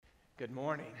Good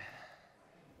morning.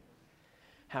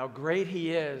 How great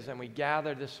He is, and we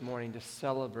gather this morning to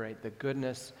celebrate the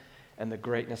goodness and the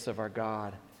greatness of our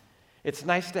God. It's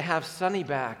nice to have Sunny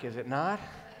back, is it not?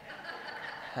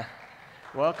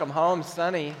 Welcome home,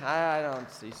 Sunny. I don't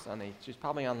see Sunny. She's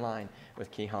probably online with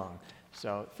Ki Hong.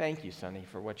 So thank you, Sunny,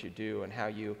 for what you do and how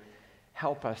you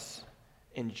help us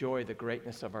enjoy the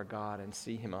greatness of our God and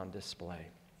see Him on display.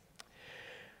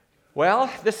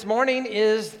 Well, this morning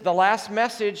is the last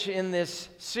message in this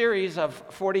series of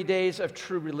 40 Days of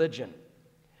True Religion.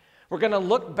 We're going to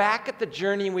look back at the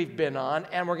journey we've been on,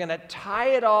 and we're going to tie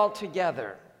it all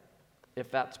together,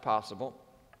 if that's possible.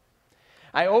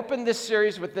 I opened this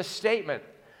series with this statement: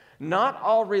 not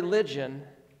all religion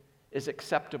is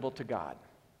acceptable to God.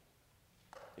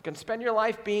 You can spend your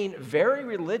life being very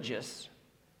religious,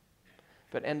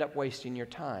 but end up wasting your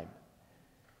time.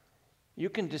 You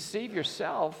can deceive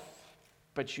yourself,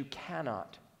 but you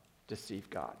cannot deceive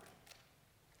God.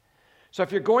 So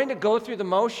if you're going to go through the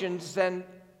motions then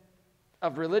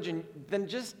of religion, then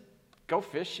just go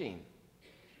fishing,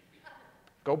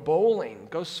 go bowling,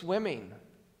 go swimming,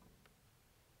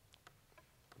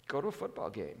 go to a football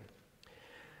game.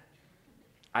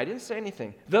 I didn't say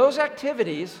anything. Those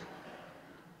activities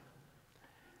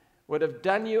would have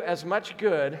done you as much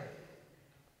good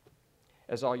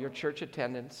as all your church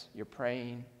attendance, your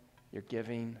praying, your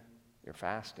giving, your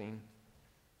fasting.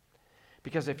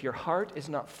 Because if your heart is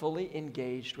not fully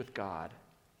engaged with God,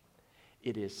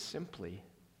 it is simply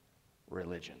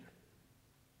religion.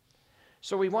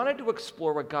 So we wanted to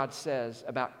explore what God says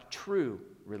about true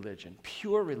religion,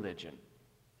 pure religion,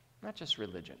 not just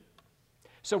religion.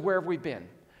 So where have we been?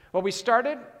 Well, we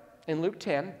started in Luke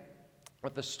 10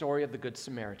 with the story of the Good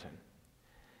Samaritan.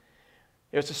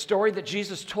 It was a story that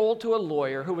Jesus told to a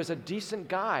lawyer who was a decent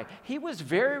guy. He was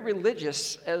very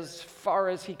religious as far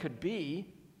as he could be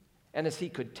and as he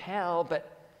could tell,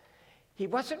 but he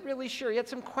wasn't really sure. He had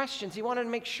some questions. He wanted to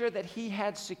make sure that he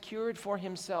had secured for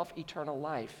himself eternal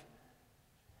life.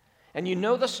 And you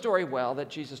know the story well that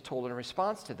Jesus told in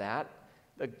response to that,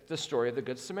 the story of the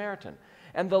Good Samaritan.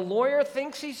 And the lawyer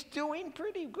thinks he's doing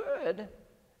pretty good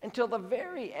until the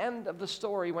very end of the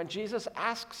story when Jesus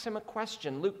asks him a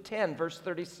question. Luke 10, verse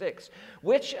 36.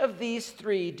 Which of these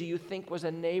three do you think was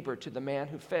a neighbor to the man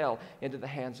who fell into the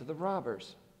hands of the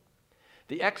robbers?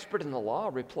 The expert in the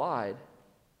law replied,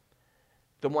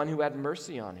 the one who had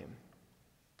mercy on him.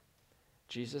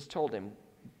 Jesus told him,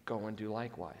 go and do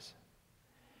likewise.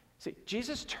 See,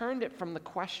 Jesus turned it from the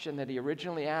question that he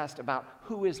originally asked about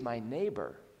who is my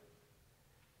neighbor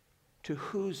to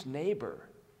whose neighbor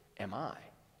am I?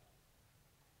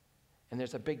 And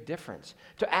there's a big difference.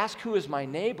 To ask who is my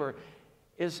neighbor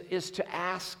is to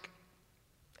ask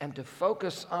and to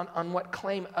focus on what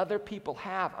claim other people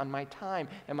have on my time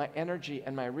and my energy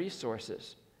and my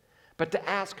resources. But to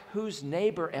ask whose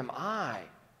neighbor am I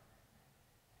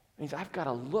means I've got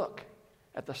to look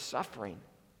at the suffering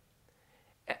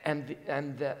and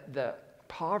the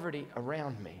poverty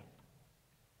around me.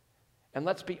 And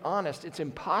let's be honest, it's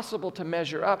impossible to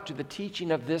measure up to the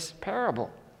teaching of this parable.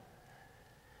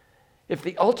 If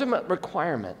the ultimate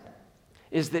requirement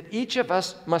is that each of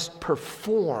us must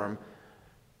perform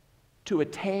to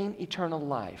attain eternal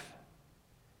life,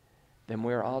 then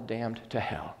we're all damned to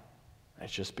hell.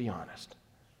 Let's just be honest.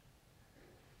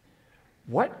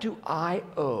 What do I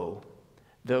owe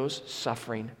those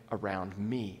suffering around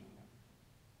me?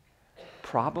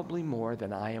 Probably more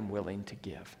than I am willing to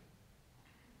give.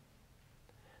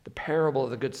 The parable of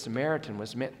the Good Samaritan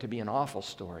was meant to be an awful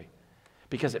story,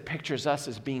 because it pictures us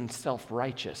as being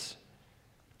self-righteous,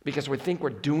 because we think we're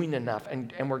doing enough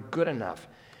and we're good enough.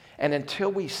 And until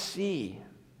we see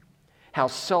how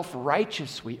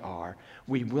self-righteous we are,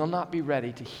 we will not be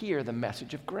ready to hear the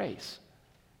message of grace.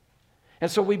 And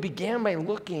so we began by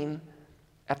looking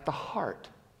at the heart,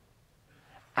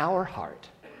 our heart.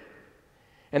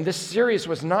 And this series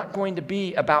was not going to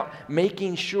be about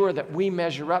making sure that we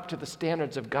measure up to the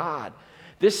standards of God.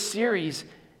 This series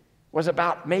was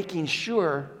about making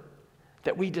sure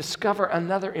that we discover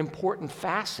another important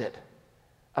facet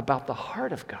about the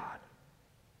heart of God.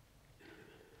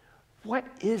 What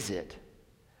is it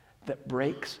that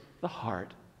breaks the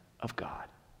heart of God?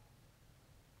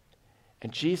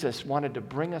 And Jesus wanted to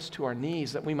bring us to our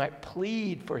knees that we might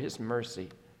plead for His mercy.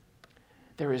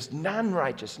 There is none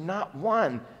righteous, not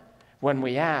one, when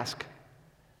we ask,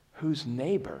 whose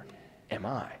neighbor am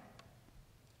I?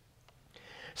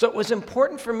 So it was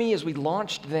important for me as we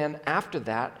launched then after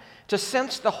that to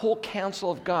sense the whole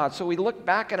counsel of God. So we looked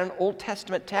back at an Old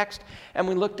Testament text and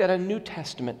we looked at a New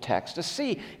Testament text to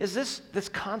see, is this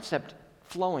concept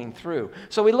flowing through?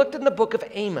 So we looked in the book of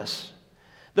Amos.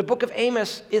 The book of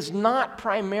Amos is not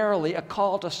primarily a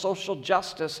call to social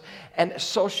justice and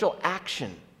social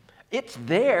action. It's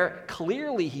there.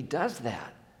 Clearly, he does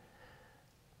that.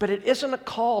 But it isn't a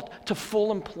call to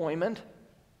full employment.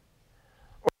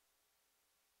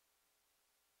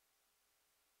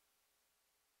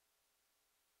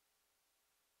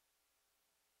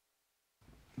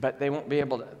 But they won't be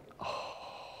able to.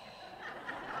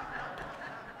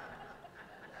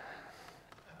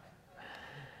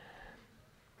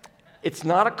 It's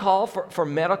not a call for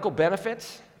medical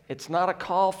benefits. It's not a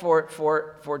call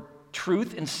for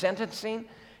truth in sentencing.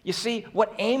 You see,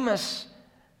 what Amos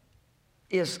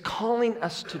is calling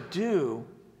us to do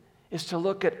is to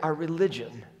look at our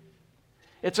religion.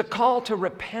 It's a call to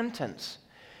repentance.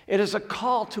 It is a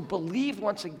call to believe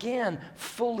once again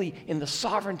fully in the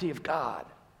sovereignty of God.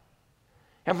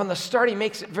 And from the start, he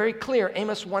makes it very clear,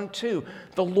 Amos 1:2,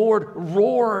 the Lord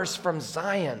roars from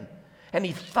Zion, and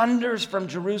he thunders from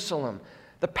Jerusalem.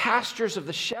 The pastures of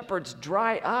the shepherds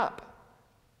dry up,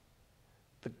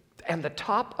 and the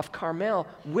top of Carmel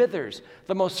withers.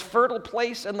 The most fertile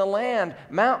place in the land,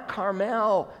 Mount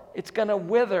Carmel, it's going to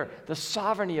wither. The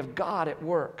sovereignty of God at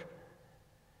work.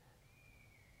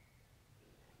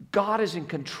 God is in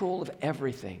control of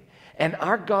everything. And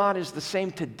our God is the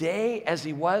same today as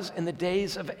he was in the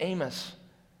days of Amos.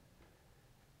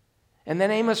 And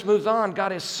then Amos moves on.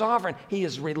 God is sovereign. He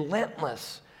is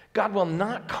relentless. God will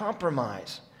not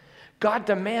compromise. God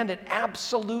demanded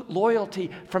absolute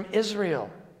loyalty from Israel.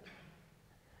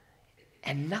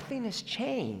 And nothing has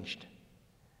changed.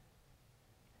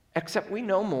 Except we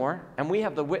know more, and we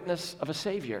have the witness of a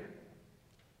Savior.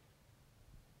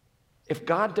 If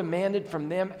God demanded from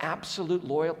them absolute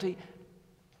loyalty,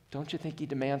 don't you think he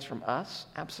demands from us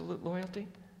absolute loyalty?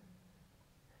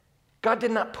 God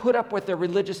did not put up with their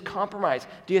religious compromise.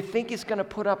 Do you think he's going to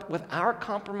put up with our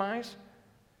compromise?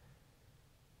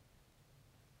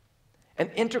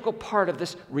 An integral part of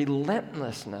this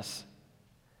relentlessness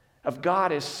of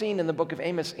God is seen in the book of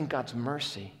Amos in God's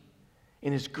mercy,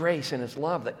 in his grace and his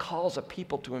love that calls a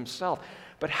people to himself.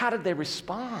 But how did they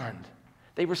respond?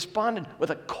 They responded with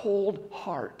a cold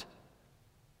heart.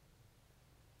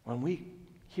 When we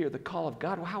hear the call of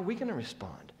God, well, how are we going to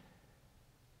respond?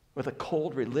 With a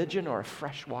cold religion or a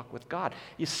fresh walk with God?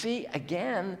 You see,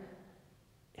 again,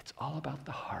 it's all about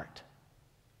the heart.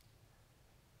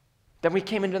 Then we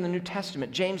came into the New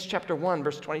Testament, James chapter 1,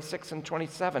 verse 26 and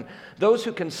 27. Those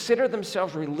who consider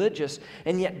themselves religious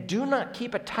and yet do not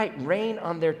keep a tight rein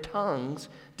on their tongues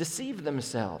deceive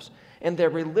themselves, and their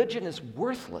religion is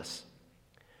worthless.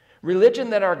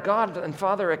 Religion that our God and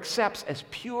Father accepts as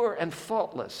pure and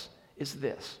faultless is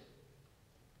this.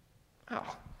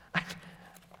 Oh,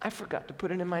 I forgot to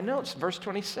put it in my notes. Verse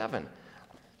 27.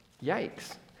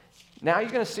 Yikes. Now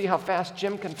you're going to see how fast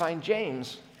Jim can find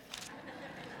James.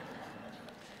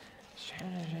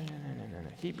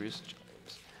 Hebrews.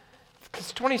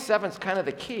 Because 27 is kind of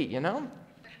the key, you know?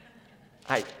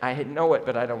 I know it,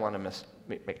 but I don't want to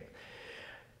make it.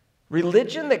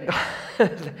 Religion that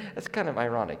God, that's kind of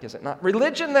ironic, is it not?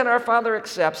 Religion that our Father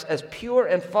accepts as pure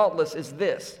and faultless is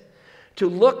this: to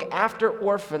look after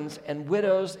orphans and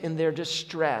widows in their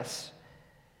distress,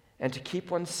 and to keep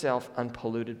oneself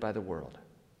unpolluted by the world.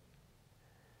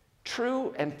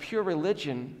 True and pure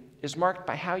religion is marked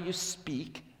by how you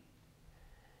speak.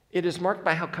 It is marked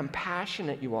by how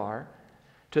compassionate you are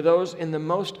to those in the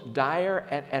most dire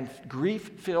and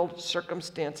grief-filled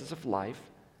circumstances of life.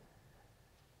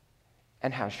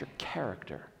 And how's your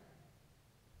character?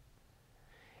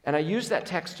 And I use that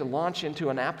text to launch into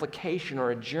an application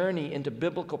or a journey into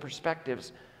biblical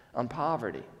perspectives on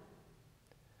poverty.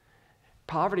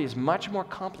 Poverty is much more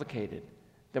complicated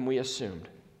than we assumed.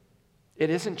 It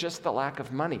isn't just the lack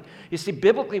of money. You see,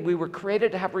 biblically, we were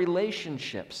created to have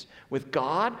relationships with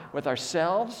God, with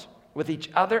ourselves, with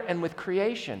each other, and with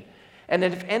creation. And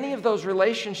if any of those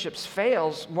relationships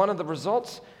fails, one of the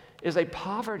results is a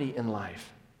poverty in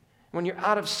life. When you're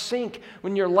out of sync,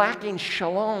 when you're lacking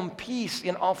shalom, peace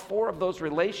in all four of those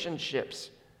relationships,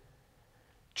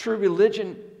 true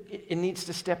religion, it needs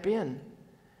to step in.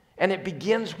 And it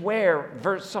begins where?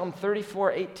 Psalm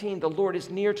 34:18, the Lord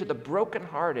is near to the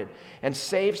brokenhearted and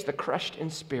saves the crushed in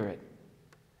spirit.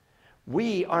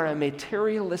 We are a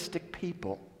materialistic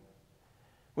people.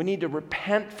 We need to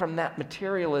repent from that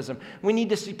materialism. We need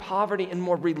to see poverty in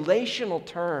more relational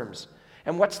terms.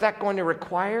 And what's that going to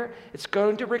require? It's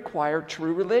going to require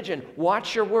true religion.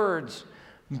 Watch your words.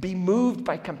 Be moved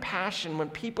by compassion when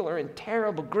people are in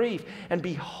terrible grief, and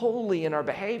be holy in our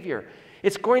behavior.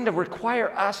 It's going to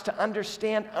require us to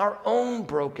understand our own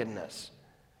brokenness.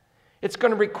 It's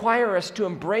going to require us to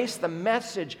embrace the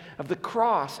message of the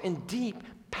cross in deep,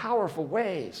 powerful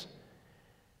ways.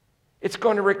 It's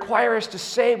going to require us to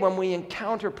say when we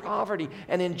encounter poverty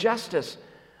and injustice,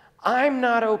 I'm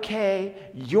not okay,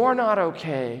 you're not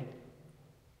okay.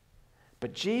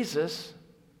 But Jesus,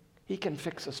 he can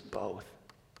fix us both.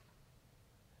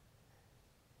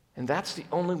 And that's the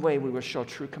only way we will show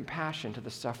true compassion to the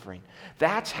suffering.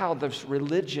 That's how this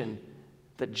religion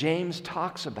that James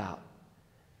talks about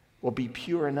will be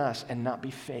pure in us and not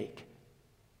be fake.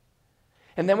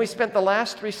 And then we spent the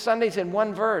last 3 Sundays in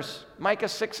one verse, Micah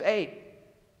 6:8.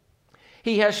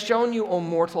 He has shown you, O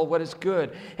mortal, what is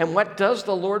good. And what does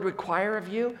the Lord require of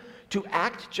you? To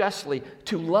act justly,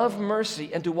 to love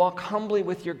mercy, and to walk humbly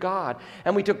with your God.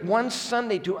 And we took one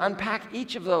Sunday to unpack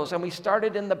each of those, and we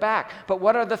started in the back. But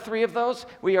what are the 3 of those?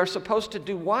 We are supposed to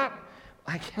do what?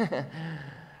 We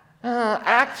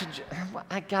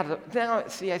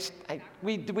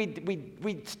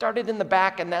started in the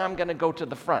back, and now I'm going to go to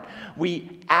the front.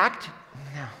 We act.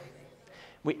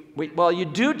 Well, you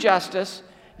do justice.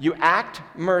 You act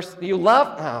mercy. You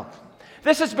love. Oh.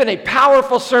 This has been a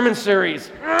powerful sermon series.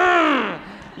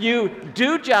 You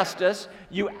do justice,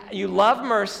 you love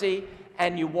mercy,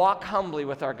 and you walk humbly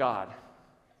with our God.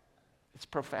 It's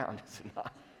profound, is it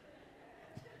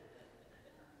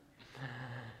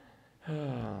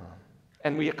not?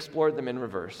 And we explored them in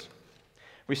reverse.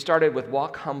 We started with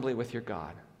walk humbly with your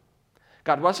God.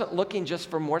 God wasn't looking just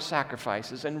for more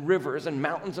sacrifices and rivers and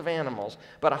mountains of animals,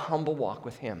 but a humble walk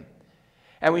with him.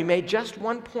 And we made just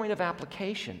one point of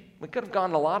application. We could have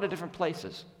gone a lot of different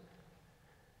places.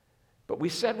 But we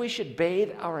said we should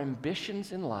bathe our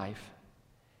ambitions in life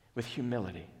with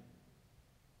humility.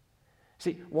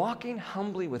 See, walking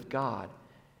humbly with God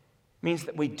means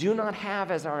that we do not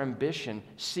have as our ambition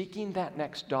seeking that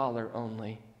next dollar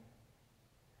only,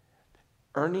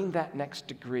 earning that next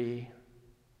degree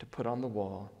to put on the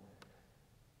wall.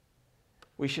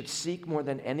 We should seek more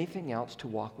than anything else to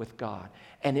walk with God.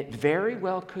 And it very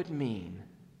well could mean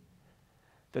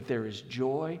that there is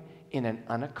joy in an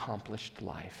unaccomplished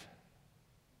life.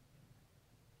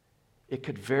 It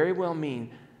could very well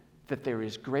mean that there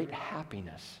is great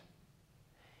happiness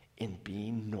in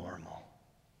being normal.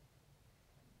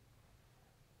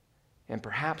 And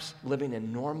perhaps living a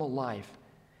normal life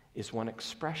is one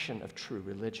expression of true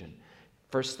religion.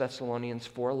 1 Thessalonians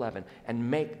 4:11,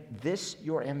 and make this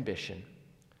your ambition,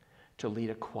 to lead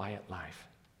a quiet life.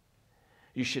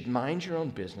 You should mind your own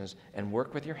business and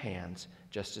work with your hands,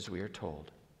 just as we are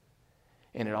told.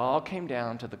 And it all came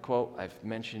down to the quote, I've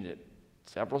mentioned it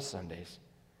several Sundays.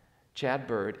 Chad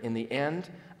Bird, in the end,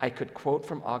 I could quote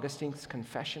from Augustine's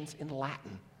Confessions in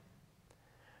Latin.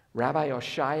 Rabbi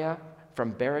Oshaya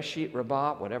from Bereshit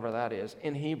Rabbah, whatever that is,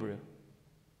 in Hebrew.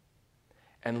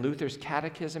 And Luther's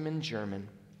Catechism in German.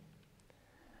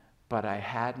 But I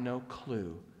had no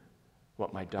clue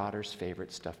what my daughter's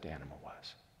favorite stuffed animal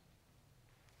was.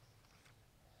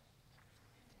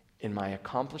 In my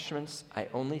accomplishments, I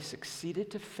only succeeded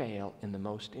to fail in the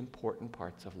most important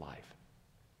parts of life.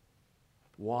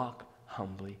 Walk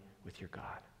humbly with your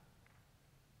God.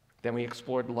 Then we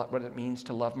explored what it means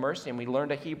to love mercy, and we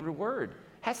learned a Hebrew word,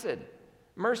 hesed,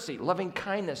 mercy, loving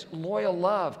kindness, loyal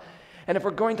love. And if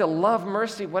we're going to love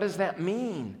mercy, what does that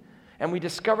mean? And we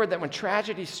discovered that when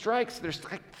tragedy strikes, there's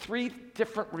like 3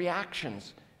 different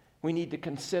reactions we need to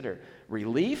consider: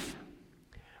 relief,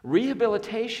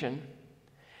 rehabilitation,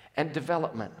 and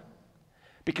development.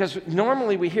 Because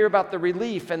normally we hear about the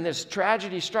relief and this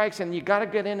tragedy strikes and you got to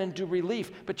get in and do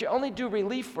relief, but you only do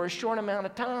relief for a short amount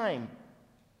of time.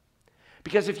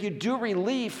 Because if you do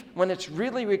relief when it's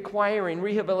really requiring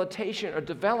rehabilitation or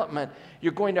development,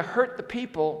 you're going to hurt the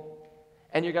people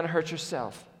and you're going to hurt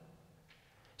yourself.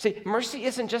 See, mercy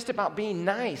isn't just about being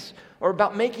nice or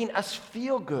about making us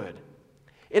feel good.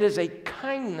 It is a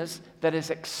kindness that is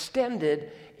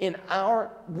extended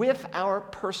with our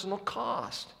personal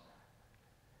cost.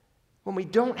 When we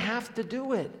don't have to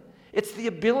do it. It's the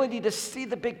ability to see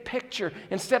the big picture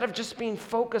instead of just being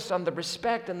focused on the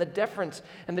respect and the deference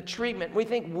and the treatment we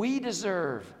think we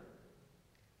deserve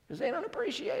because they don't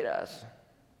appreciate us.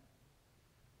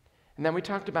 And then we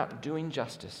talked about doing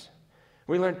justice.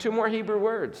 We learned 2 more Hebrew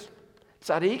words: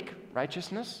 tzaddik,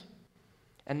 righteousness,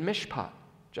 and mishpat,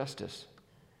 justice.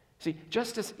 See,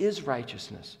 justice is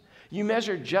righteousness. You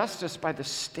measure justice by the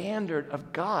standard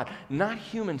of God, not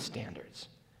human standards.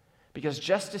 Because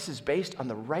justice is based on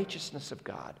the righteousness of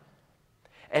God.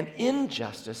 And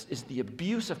injustice is the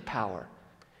abuse of power.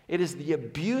 It is the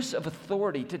abuse of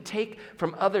authority to take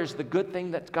from others the good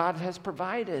thing that God has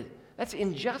provided. That's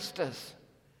injustice.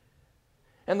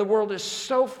 And the world is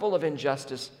so full of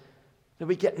injustice that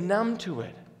we get numb to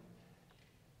it.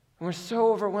 And we're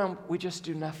so overwhelmed, we just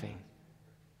do nothing.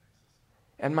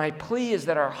 And my plea is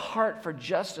that our heart for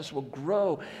justice will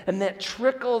grow, and that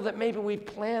trickle that maybe we've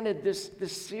planted this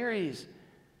series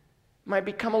might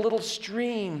become a little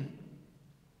stream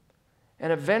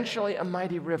and eventually a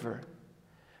mighty river.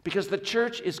 Because the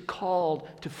church is called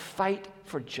to fight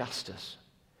for justice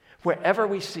wherever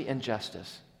we see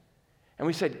injustice. And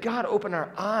we said, God, open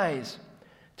our eyes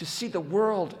to see the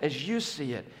world as you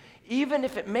see it, even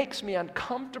if it makes me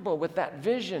uncomfortable with that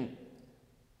vision,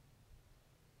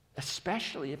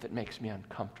 especially if it makes me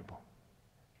uncomfortable.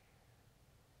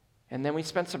 And then we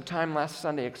spent some time last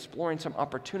Sunday exploring some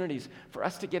opportunities for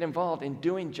us to get involved in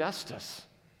doing justice.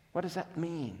 What does that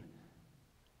mean?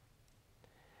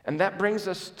 And that brings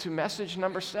us to message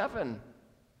number 7.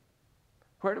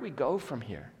 Where do we go from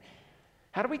here?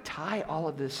 How do we tie all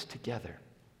of this together?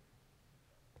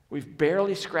 We've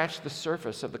barely scratched the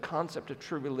surface of the concept of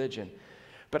true religion.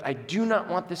 But I do not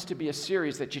want this to be a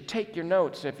series that you take your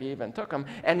notes, if you even took them,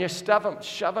 and you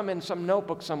shove them in some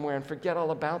notebook somewhere and forget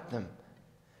all about them.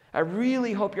 I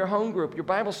really hope your home group, your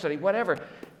Bible study, whatever,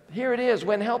 here it is,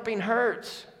 When Helping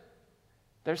Hurts.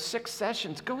 There's 6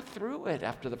 sessions. Go through it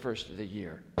after the first of the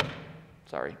year.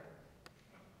 Sorry.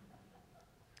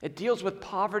 It deals with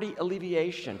poverty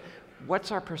alleviation.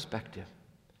 What's our perspective?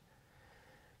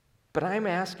 But I'm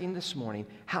asking this morning,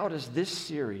 how does this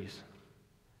series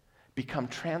become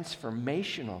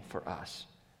transformational for us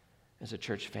as a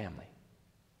church family?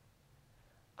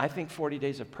 I think 40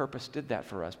 Days of Purpose did that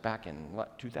for us back in,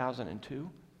 2002?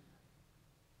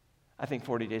 I think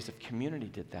 40 Days of Community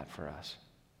did that for us.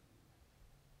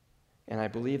 And I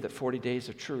believe that 40 Days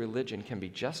of True Religion can be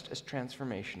just as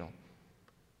transformational,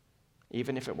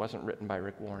 even if it wasn't written by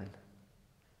Rick Warren.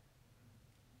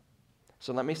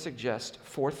 So let me suggest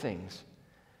 4 things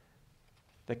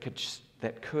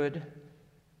that could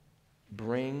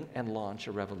bring and launch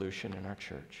a revolution in our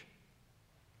church.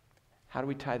 How do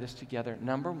we tie this together?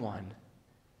 Number 1,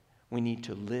 we need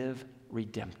to live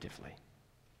redemptively.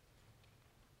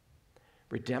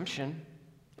 Redemption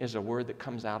is a word that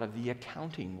comes out of the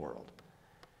accounting world.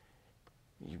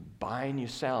 You buy and you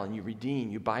sell and you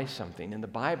redeem, you buy something. In the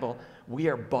Bible, we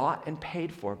are bought and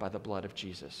paid for by the blood of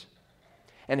Jesus.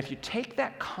 And if you take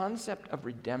that concept of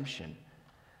redemption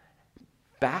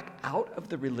back out of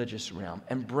the religious realm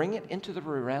and bring it into the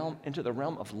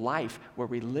realm of life where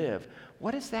we live,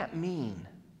 what does that mean?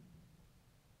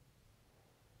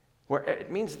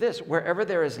 It means this: wherever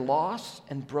there is loss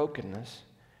and brokenness,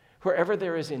 wherever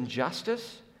there is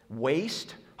injustice,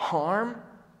 waste, harm,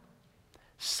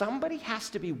 somebody has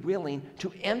to be willing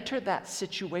to enter that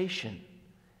situation.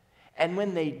 And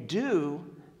when they do,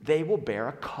 they will bear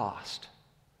a cost.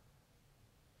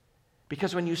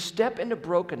 Because when you step into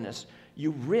brokenness,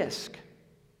 you risk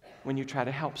when you try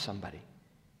to help somebody.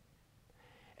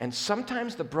 And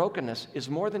sometimes the brokenness is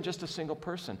more than just a single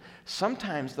person.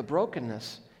 Sometimes the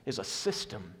brokenness is a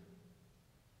system.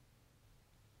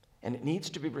 And it needs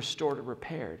to be restored or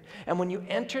repaired. And when you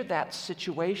enter that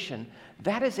situation,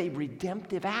 that is a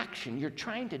redemptive action. You're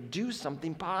trying to do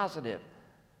something positive.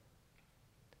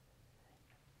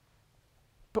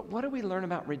 But what do we learn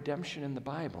about redemption in the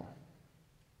Bible?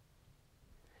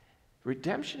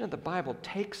 Redemption in the Bible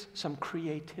takes some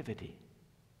creativity,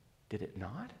 did it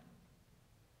not?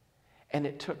 And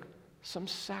it took some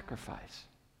sacrifice,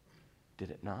 did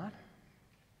it not?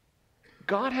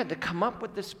 God had to come up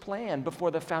with this plan before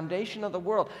the foundation of the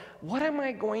world. What am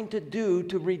I going to do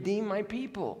to redeem my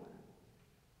people?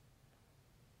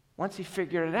 Once he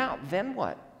figured it out, then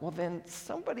what? Well, then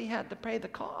somebody had to pay the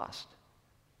cost.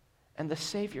 And the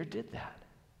Savior did that.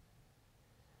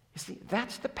 You see,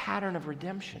 that's the pattern of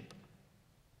redemption.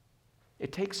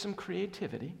 It takes some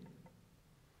creativity,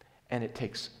 and it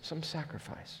takes some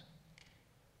sacrifice.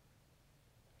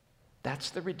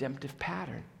 That's the redemptive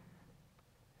pattern.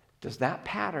 Does that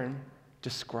pattern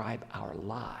describe our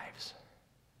lives?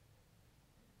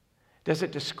 Does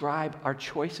it describe our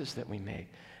choices that we make?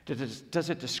 Does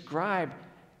it describe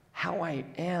how I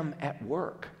am at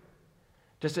work?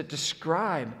 Does it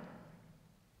describe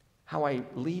how I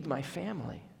lead my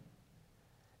family?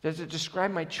 Does it describe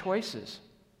my choices?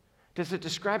 Does it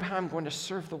describe how I'm going to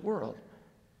serve the world?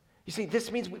 You see, this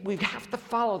means we have to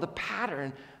follow the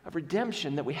pattern of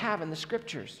redemption that we have in the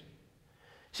Scriptures.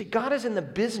 See, God is in the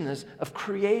business of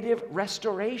creative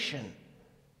restoration,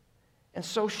 and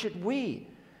so should we.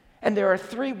 And there are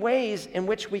 3 ways in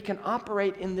which we can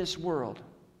operate in this world.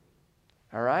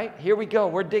 All right? Here we go.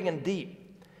 We're digging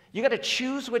deep. You got to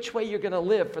choose which way you're going to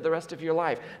live for the rest of your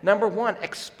life. Number 1,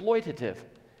 exploitative.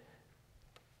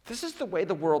 This is the way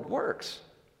the world works.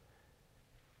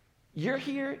 You're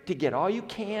here to get all you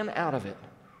can out of it.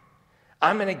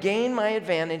 I'm going to gain my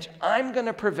advantage. I'm going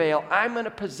to prevail. I'm going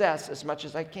to possess as much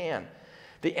as I can.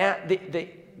 The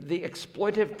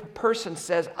exploitive person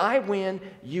says, I win,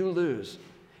 you lose.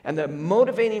 And the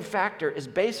motivating factor is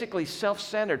basically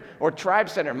self-centered or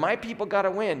tribe-centered. My people got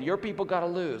to win. Your people got to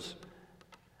lose.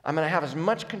 I'm going to have as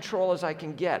much control as I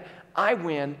can get. I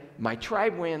win. My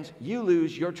tribe wins. You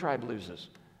lose. Your tribe loses.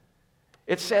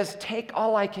 It says, take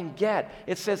all I can get.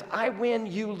 It says, I win,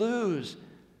 you lose.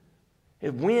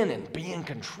 Win and be in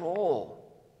control.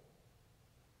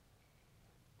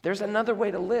 There's another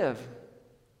way to live.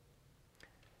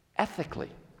 Ethically.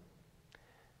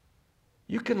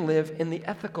 You can live in the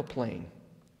ethical plane,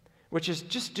 which is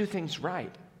just do things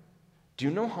right. Do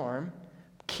no harm,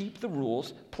 keep the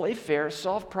rules, play fair,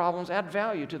 solve problems, add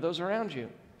value to those around you.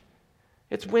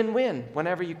 It's win-win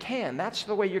whenever you can. That's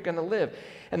the way you're going to live.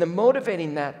 And the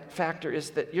motivating that factor is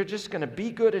that you're just going to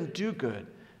be good and do good.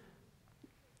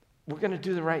 We're going to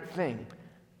do the right thing.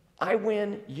 I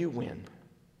win, you win.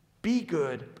 Be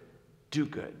good, do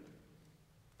good.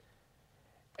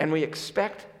 And we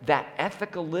expect that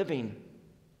ethical living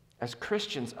as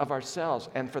Christians of ourselves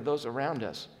and for those around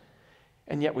us.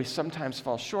 And yet we sometimes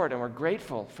fall short, and we're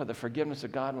grateful for the forgiveness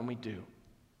of God when we do.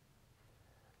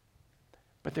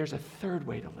 But there's a third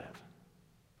way to live.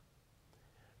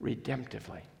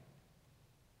 Redemptively.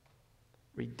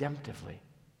 Redemptively.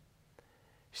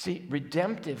 See,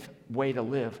 redemptive way to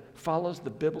live follows the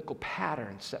biblical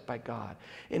pattern set by God.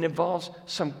 It involves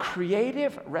some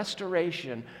creative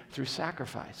restoration through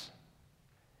sacrifice.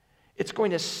 It's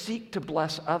going to seek to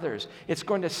bless others. It's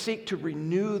going to seek to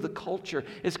renew the culture.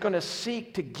 It's going to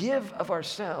seek to give of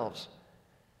ourselves.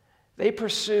 They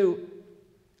pursue,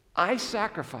 I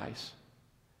sacrifice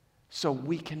so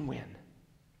we can win.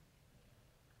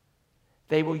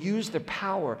 They will use their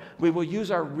power. We will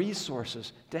use our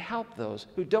resources to help those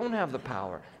who don't have the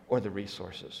power or the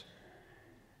resources.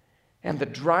 And the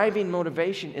driving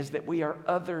motivation is that we are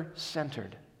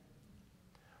other-centered.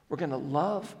 We're going to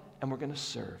love and we're going to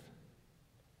serve.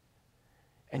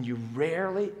 And you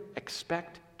rarely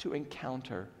expect to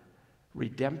encounter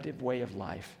redemptive way of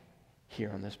life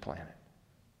here on this planet.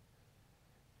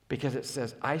 Because it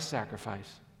says, I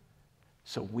sacrifice,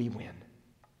 so we win.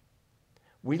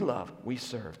 We love, we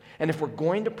serve. And if we're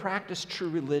going to practice true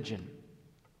religion,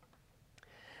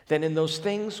 then in those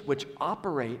things which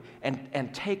operate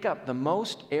and take up the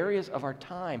most areas of our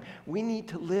time, we need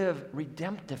to live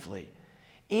redemptively.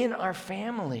 In our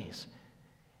families,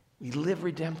 we live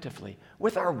redemptively.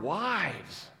 With our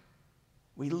wives,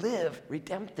 we live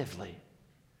redemptively.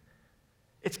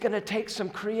 It's going to take some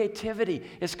creativity.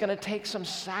 It's going to take some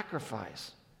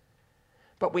sacrifice.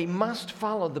 But we must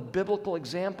follow the biblical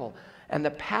example and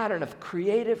the pattern of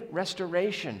creative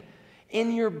restoration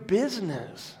in your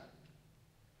business.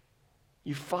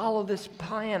 You follow this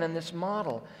plan and this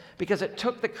model because it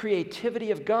took the creativity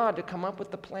of God to come up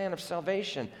with the plan of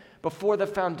salvation before the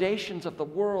foundations of the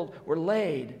world were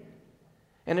laid.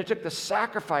 And it took the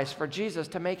sacrifice for Jesus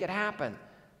to make it happen.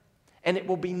 And it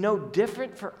will be no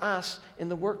different for us in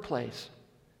the workplace.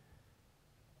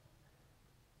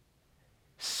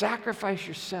 Sacrifice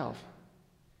yourself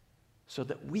so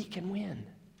that we can win.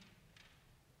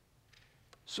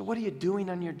 So what are you doing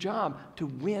on your job to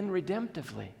win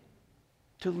redemptively?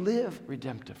 To live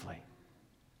redemptively?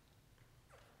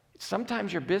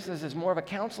 Sometimes your business is more of a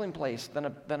counseling place than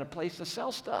a place to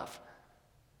sell stuff.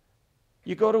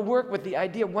 You go to work with the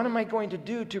idea, what am I going to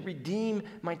do to redeem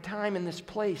my time in this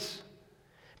place?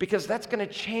 Because that's going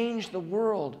to change the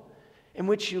world in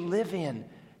which you live in.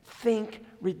 Think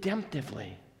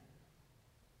redemptively.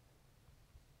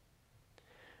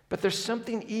 But there's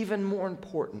something even more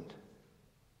important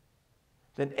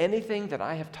than anything that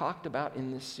I have talked about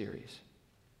in this series.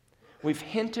 We've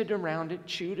hinted around it,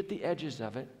 chewed at the edges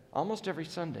of it, almost every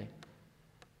Sunday.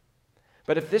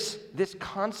 But if this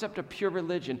concept of pure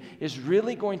religion is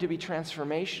really going to be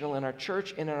transformational in our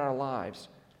church and in our lives,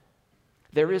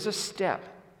 there is a step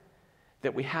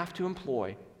that we have to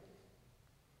employ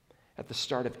at the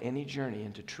start of any journey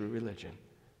into true religion.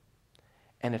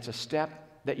 And it's a step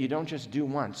that you don't just do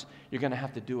once, you're going to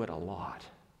have to do it a lot.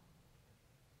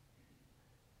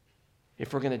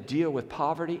 If we're going to deal with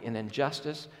poverty and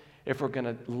injustice, if we're going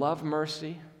to love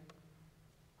mercy,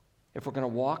 if we're going to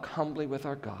walk humbly with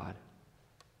our God,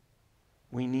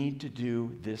 we need to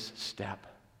do this step.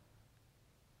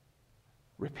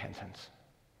 Repentance.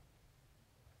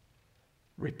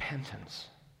 Repentance.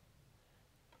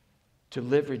 To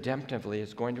live redemptively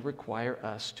is going to require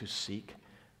us to seek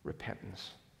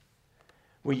repentance.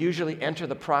 We usually enter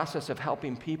the process of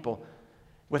helping people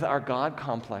with our God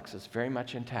complexes very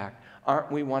much intact.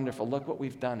 Aren't we wonderful? Look what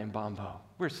we've done in Bombo.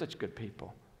 We're such good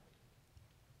people.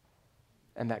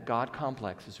 and that God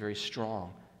complex is very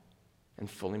strong and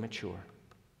fully mature.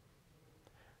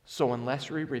 So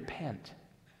unless we repent,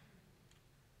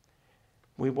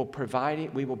 we will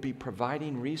be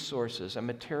providing resources and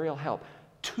material help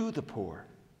to the poor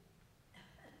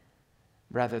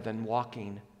rather than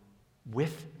walking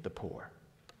with the poor.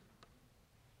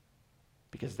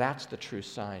 Because that's the true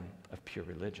sign of pure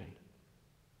religion.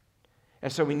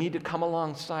 And so we need to come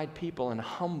alongside people in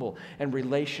humble and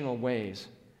relational ways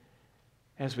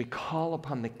as we call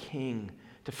upon the King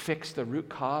to fix the root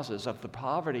causes of the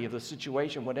poverty of the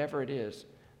situation, whatever it is,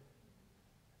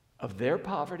 of their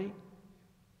poverty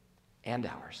and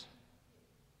ours.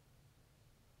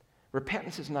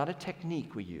 Repentance is not a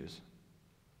technique we use,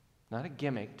 not a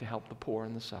gimmick to help the poor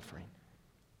and the suffering.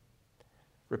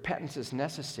 Repentance is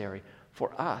necessary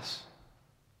for us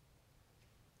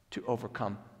to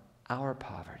overcome our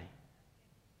poverty.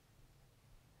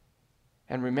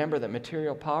 And remember that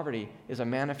material poverty is a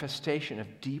manifestation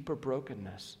of deeper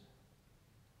brokenness.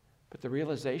 But the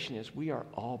realization is we are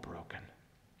all broken.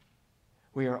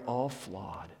 We are all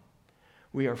flawed.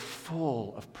 We are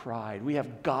full of pride. We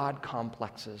have God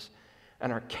complexes,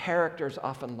 and our character is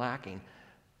often lacking.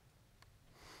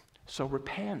 So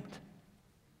repent.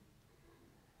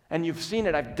 And you've seen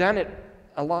it. I've done it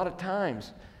a lot of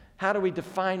times. How do we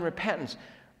define repentance?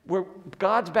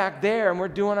 God's back there and we're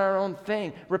doing our own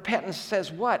thing. Repentance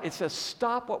says what? It says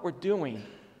stop what we're doing.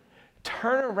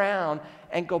 Turn around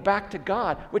and go back to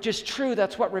God, which is true.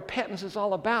 That's what repentance is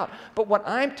all about. But what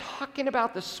I'm talking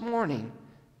about this morning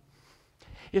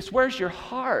is where's your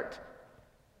heart?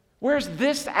 Where's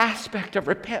this aspect of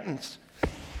repentance?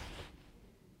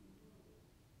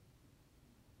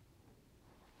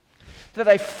 That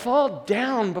I fall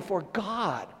down before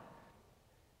God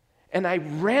and I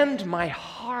rend my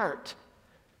heart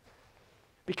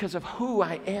because of who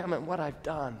I am and what I've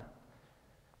done.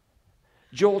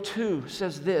 Joel 2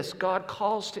 says this, God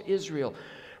calls to Israel,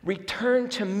 return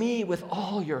to me with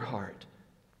all your heart,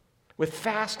 with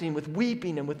fasting, with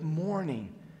weeping, and with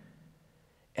mourning,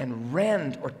 and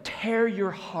rend or tear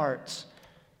your hearts,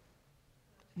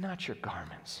 not your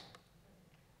garments.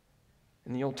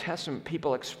 In the Old Testament,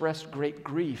 people expressed great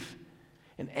grief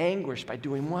and anguish by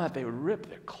doing what? They would rip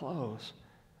their clothes.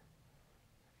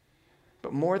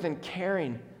 But more than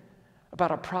caring about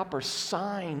a proper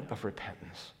sign of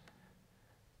repentance,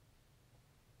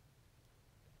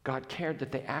 God cared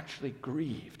that they actually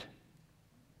grieved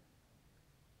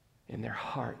in their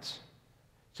hearts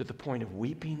to the point of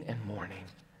weeping and mourning.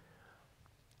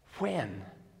 When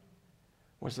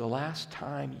was the last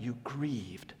time you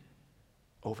grieved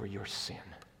over your sin?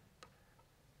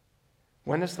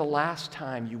 When is the last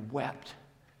time you wept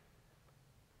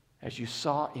as you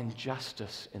saw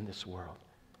injustice in this world?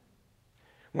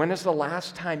 When is the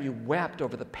last time you wept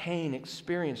over the pain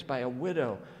experienced by a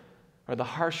widow or the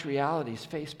harsh realities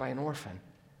faced by an orphan?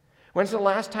 When's the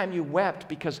last time you wept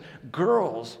because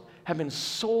girls have been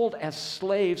sold as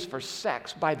slaves for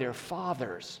sex by their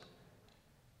fathers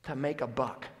to make a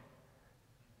buck?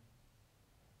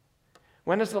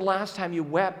 When is the last time you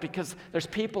wept because there's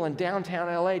people in downtown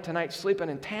LA tonight sleeping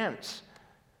in tents?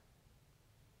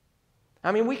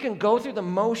 I mean, we can go through the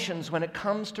motions when it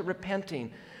comes to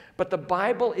repenting, but the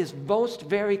Bible is most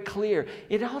very clear.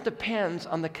 It all depends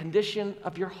on the condition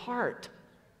of your heart.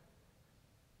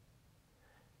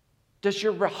 Does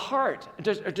your heart,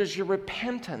 does your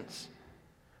repentance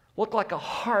look like a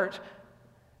heart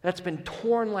that's been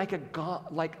torn like a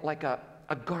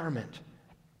garment,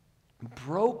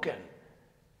 broken,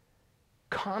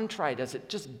 contrite as it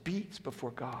just beats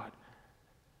before God?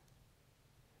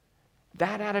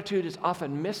 That attitude is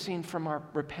often missing from our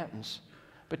repentance.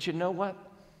 But you know what?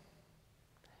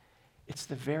 It's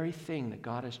the very thing that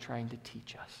God is trying to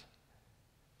teach us.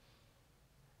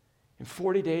 In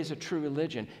 40 days of true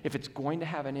religion, if it's going to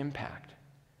have an impact,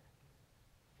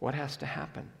 what has to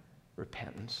happen?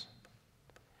 Repentance.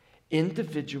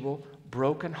 Individual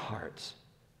broken hearts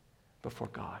before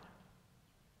God.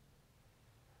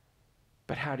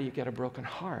 But how do you get a broken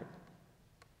heart?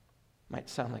 Might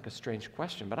sound like a strange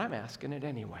question, but I'm asking it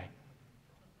anyway.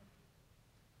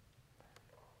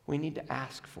 We need to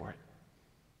ask for it.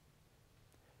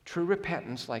 True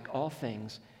repentance, like all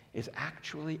things, is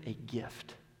actually a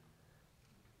gift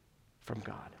from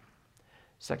God.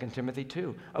 2 Timothy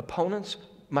 2, opponents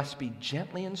must be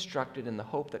gently instructed in the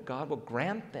hope that God will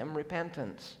grant them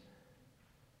repentance,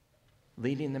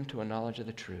 leading them to a knowledge of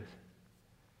the truth.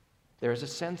 There is a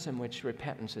sense in which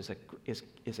repentance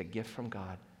is a gift from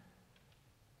God.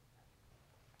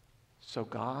 So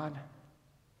God,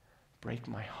 break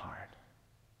my heart.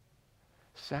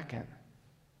 Second,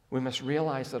 we must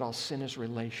realize that all sin is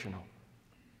relational.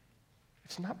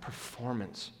 It's not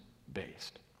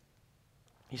performance-based.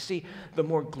 You see, the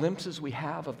more glimpses we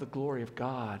have of the glory of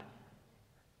God,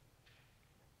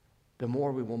 the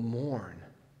more we will mourn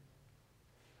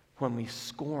when we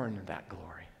scorn that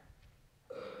glory.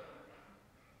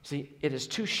 See, it is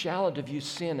too shallow to view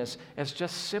sin as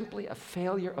just simply a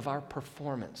failure of our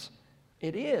performance.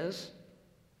 It is,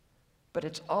 but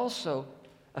it's also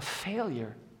a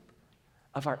failure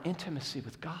of our intimacy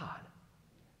with God.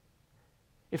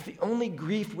 If the only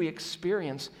grief we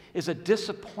experience is a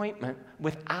disappointment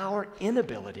with our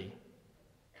inability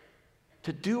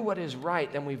to do what is right,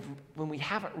 then when we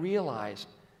haven't realized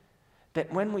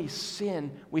that when we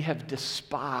sin, we have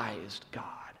despised God.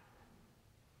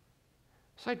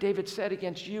 So David said,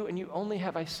 against you and you only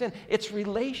have I sinned. It's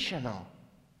relational.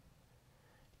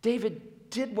 David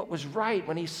did what was right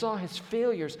when he saw his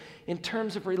failures in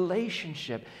terms of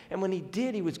relationship. And when he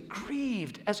did, he was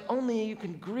grieved as only you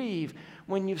can grieve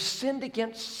when you've sinned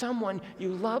against someone you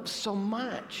love so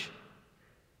much.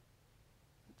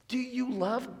 Do you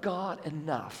love God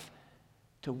enough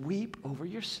to weep over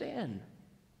your sin?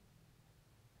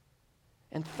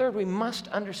 And third, we must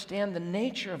understand the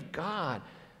nature of God.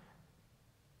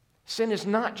 Sin is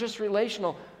not just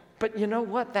relational, but you know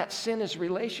what? That sin is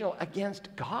relational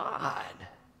against God.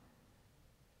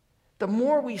 The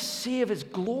more we see of His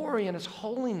glory and His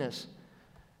holiness,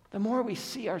 the more we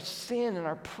see our sin and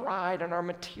our pride and our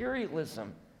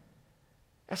materialism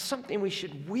as something we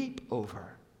should weep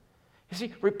over. You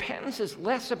see, repentance is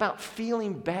less about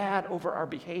feeling bad over our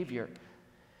behavior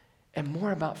and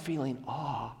more about feeling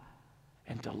awe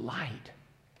and delight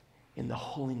in the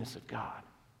holiness of God.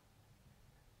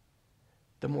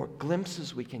 The more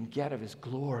glimpses we can get of His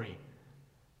glory,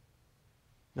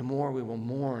 the more we will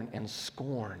mourn and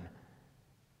scorn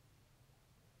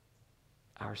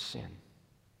our sin.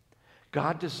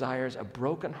 God desires a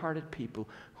broken-hearted people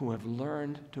who have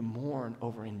learned to mourn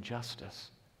over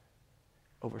injustice,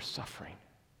 over suffering.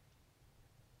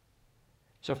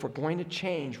 So if we're going to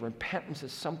change, repentance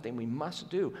is something we must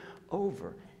do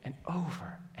over and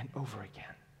over and over again.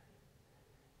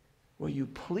 Will you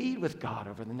plead with God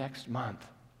over the next month?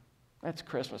 That's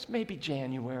Christmas. Maybe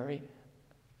January.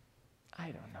 I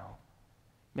don't know.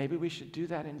 Maybe we should do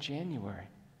that in January.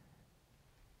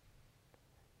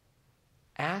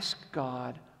 Ask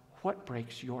God, what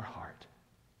breaks your heart?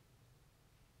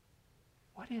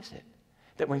 What is it?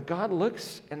 That when God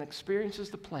looks and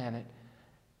experiences the planet,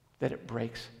 that it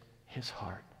breaks His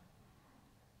heart.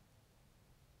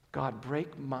 God,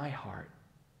 break my heart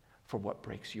for what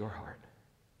breaks your heart.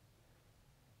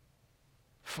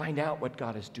 Find out what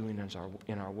God is doing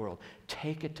in our world.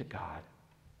 Take it to God.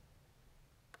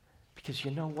 Because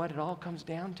you know what it all comes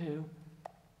down to?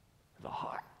 The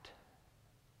heart.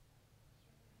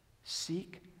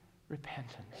 Seek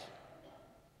repentance.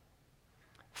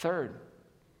 Third,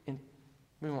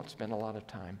 we won't spend a lot of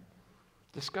time.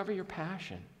 Discover your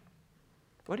passion.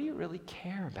 What do you really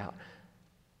care about?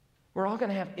 We're all going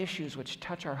to have issues which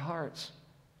touch our hearts.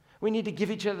 We need to give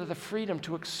each other the freedom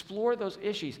to explore those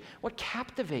issues. What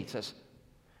captivates us?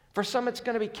 For some, it's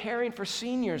going to be caring for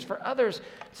seniors. For others,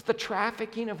 it's the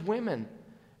trafficking of women.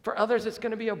 For others, it's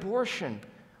going to be abortion,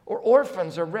 or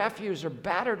orphans, or refuse, or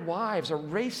battered wives, or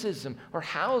racism, or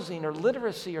housing, or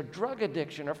literacy, or drug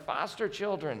addiction, or foster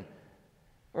children,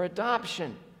 or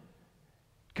adoption.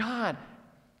 God,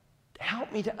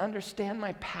 help me to understand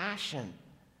my passion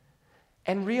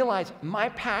and realize my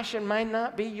passion might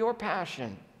not be your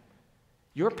passion.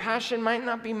 Your passion might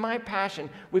not be my passion.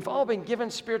 We've all been given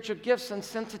spiritual gifts and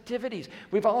sensitivities.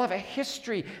 We've all have a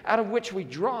history out of which we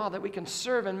draw that we can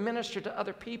serve and minister to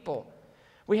other people.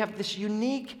 We have this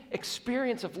unique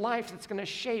experience of life that's going to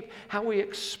shape how we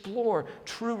explore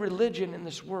true religion in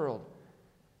this world.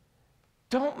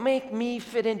 Don't make me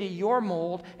fit into your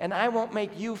mold, and I won't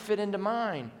make you fit into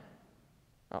mine.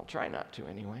 I'll try not to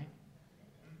anyway.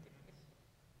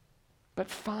 But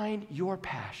find your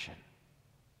passion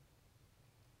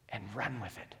and run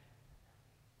with it.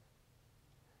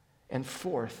 And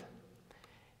fourth,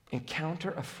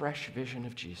 encounter a fresh vision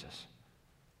of Jesus.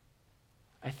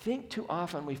 I think too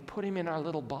often we've put Him in our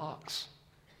little box.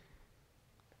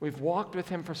 We've walked with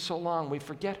Him for so long, we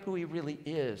forget who He really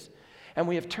is. And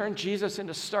we have turned Jesus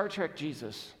into Star Trek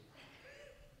Jesus.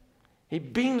 He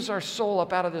beams our soul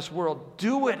up out of this world.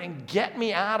 Do it and get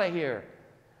me out of here.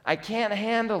 I can't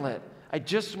handle it. I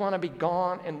just want to be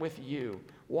gone and with you.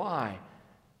 Why?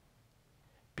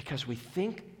 Because we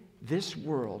think this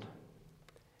world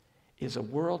is a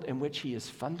world in which He is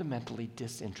fundamentally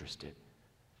disinterested.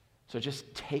 So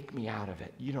just take me out of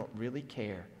it. You don't really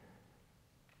care.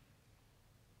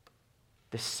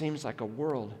 This seems like a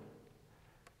world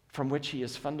from which he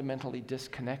is fundamentally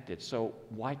disconnected. So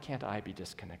why can't I be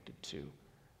disconnected too?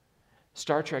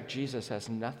 Star Trek Jesus has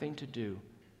nothing to do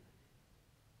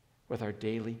with our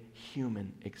daily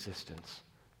human existence.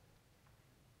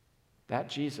 That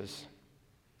Jesus,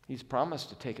 he's promised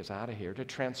to take us out of here, to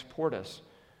transport us,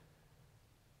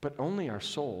 but only our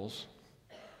souls.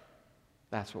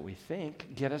 That's what we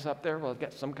think. Get us up there, we'll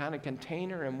get some kind of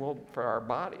container and for our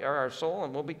body or our soul,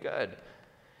 and we'll be good.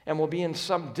 And we'll be in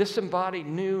some disembodied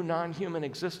new non-human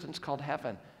existence called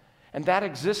heaven. And that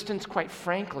existence, quite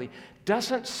frankly,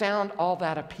 doesn't sound all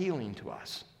that appealing to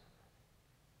us.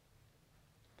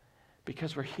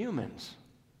 Because we're humans.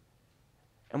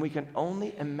 And we can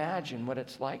only imagine what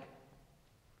it's like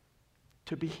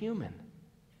to be human.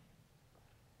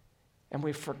 And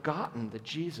we've forgotten the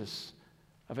Jesus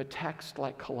of a text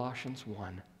like Colossians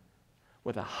 1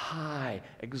 with a high,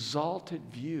 exalted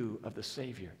view of the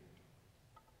Savior.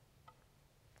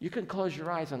 You can close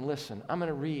your eyes and listen. I'm going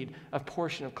to read a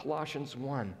portion of Colossians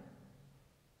 1.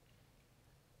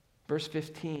 Verse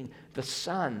 15, the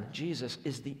Son, Jesus,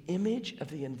 is the image of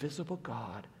the invisible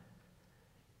God,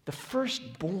 the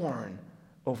firstborn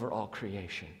over all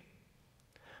creation.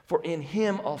 For in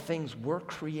him all things were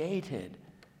created,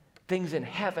 things in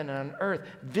heaven and on earth,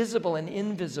 visible and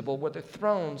invisible, whether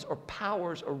thrones or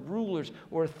powers or rulers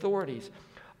or authorities.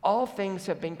 All things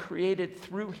have been created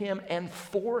through him and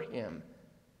for him.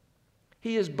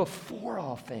 He is before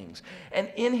all things,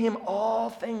 and in him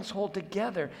all things hold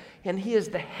together, and he is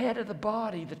the head of the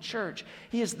body, the church.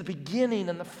 He is the beginning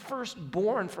and the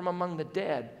firstborn from among the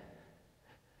dead,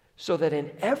 so that in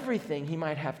everything he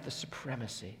might have the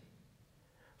supremacy.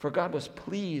 For God was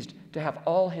pleased to have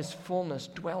all his fullness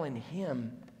dwell in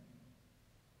him,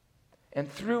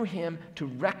 and through him to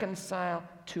reconcile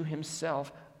to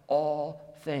himself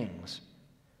all things,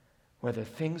 whether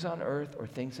things on earth or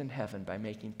things in heaven, by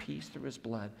making peace through his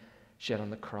blood shed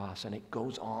on the cross. And it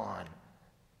goes on.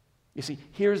 You see,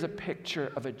 here's a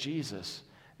picture of a Jesus,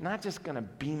 not just going to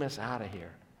beam us out of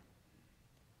here,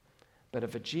 but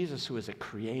of a Jesus who is a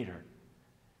creator,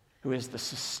 who is the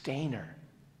sustainer,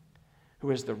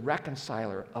 who is the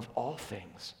reconciler of all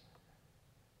things,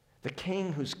 the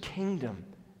king whose kingdom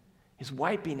is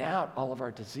wiping out all of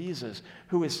our diseases,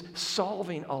 who is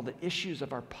solving all the issues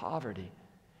of our poverty.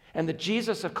 And the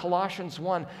Jesus of Colossians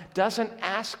 1 doesn't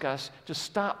ask us to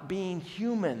stop being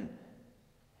human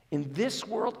in this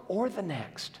world or the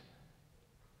next.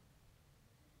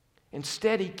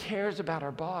 Instead, he cares about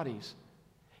our bodies.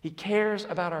 He cares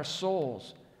about our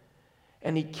souls.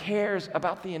 And he cares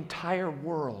about the entire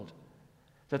world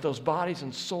that those bodies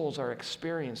and souls are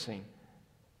experiencing.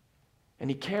 And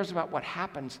he cares about what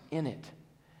happens in it.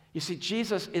 You see,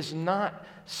 Jesus is not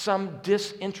some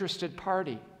disinterested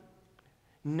party.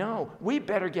 No, we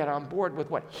better get on board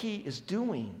with what he is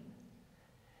doing.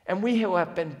 And we who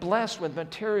have been blessed with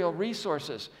material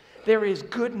resources, there is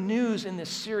good news in this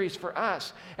series for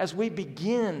us as we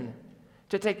begin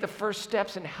to take the first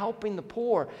steps in helping the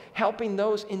poor, helping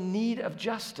those in need of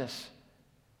justice.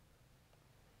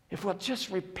 If we'll just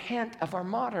repent of our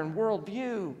modern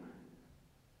worldview,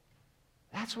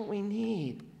 that's what we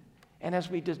need. And as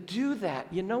we do that,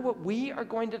 you know what we are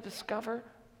going to discover?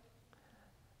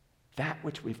 That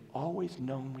which we've always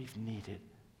known we've needed,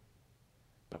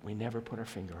 but we never put our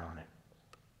finger on it.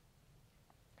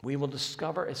 We will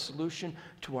discover a solution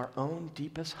to our own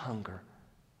deepest hunger.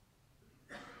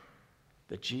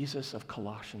 The Jesus of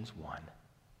Colossians 1.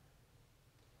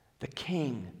 The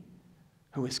King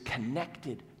who is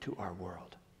connected to our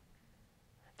world.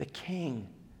 The King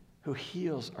who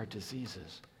heals our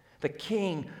diseases. The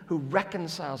King who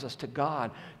reconciles us to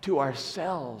God, to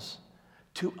ourselves,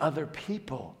 to other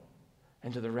people,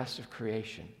 and to the rest of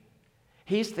creation.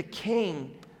 He's the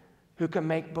King who can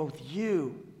make both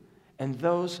you and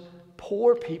those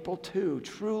poor people too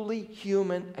truly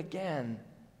human again.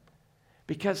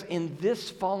 Because in this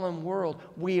fallen world,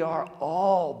 we are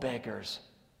all beggars.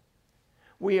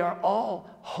 We are all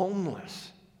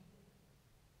homeless.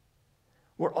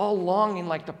 We're all longing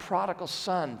like the prodigal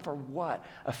son for what?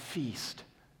 A feast.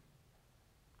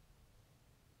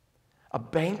 A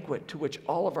banquet to which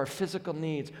all of our physical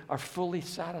needs are fully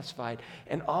satisfied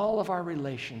and all of our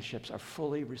relationships are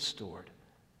fully restored.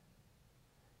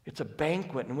 It's a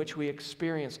banquet in which we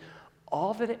experience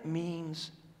all that it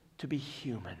means to be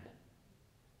human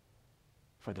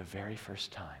for the very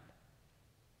first time.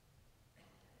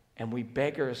 And we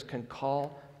beggars can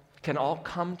all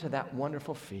come to that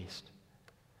wonderful feast,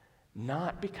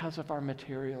 not because of our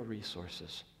material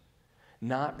resources,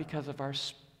 not because of our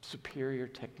superior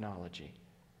technology,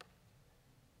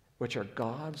 which are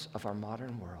gods of our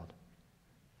modern world,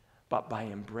 but by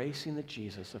embracing the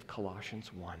Jesus of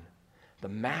Colossians 1, the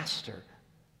master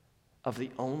of the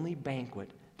only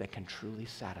banquet that can truly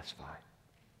satisfy.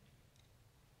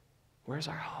 Where's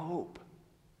our hope?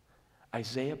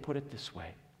 Isaiah put it this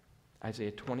way,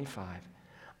 Isaiah 25.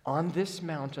 On this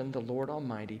mountain, the Lord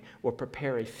Almighty will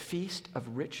prepare a feast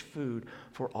of rich food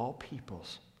for all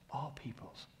peoples,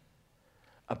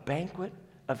 a banquet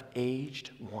of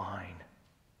aged wine,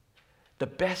 the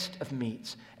best of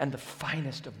meats and the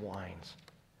finest of wines.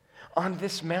 On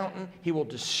this mountain, he will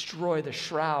destroy the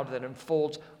shroud that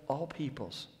enfolds all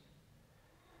peoples,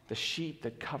 the sheet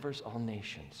that covers all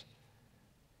nations.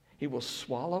 He will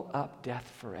swallow up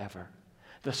death forever.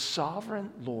 The sovereign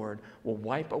Lord will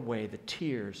wipe away the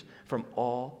tears from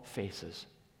all faces.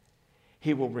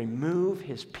 He will remove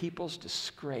his people's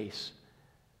disgrace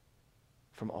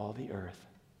from all the earth.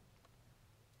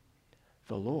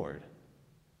 The Lord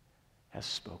has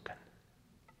spoken.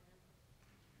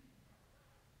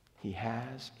 He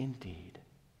has indeed.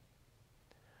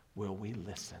 Will we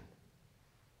listen?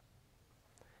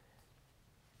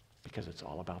 Because it's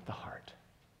all about the heart.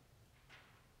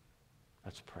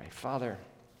 Let's pray. Father,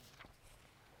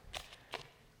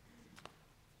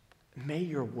 may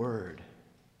your word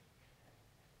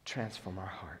transform our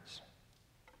hearts.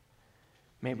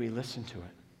 May we listen to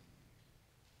it.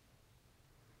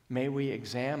 May we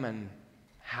examine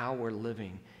how we're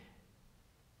living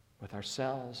with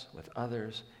ourselves, with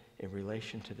others, in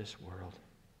relation to this world.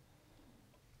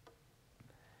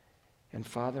 And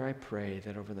Father, I pray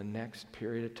that over the next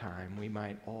period of time, we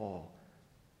might all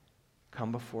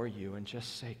come before you and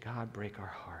just say, God, break our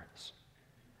hearts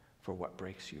for what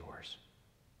breaks yours.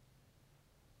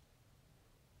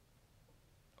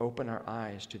 Open our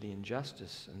eyes to the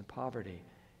injustice and the poverty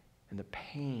and the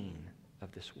pain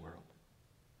of this world,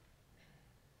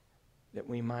 that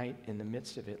we might, in the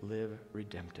midst of it, live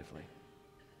redemptively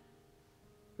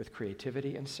with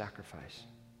creativity and sacrifice,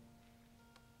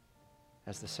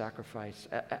 as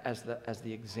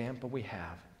the example we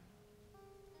have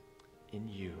in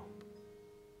you.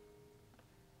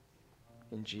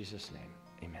 In Jesus' name,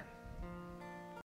 amen.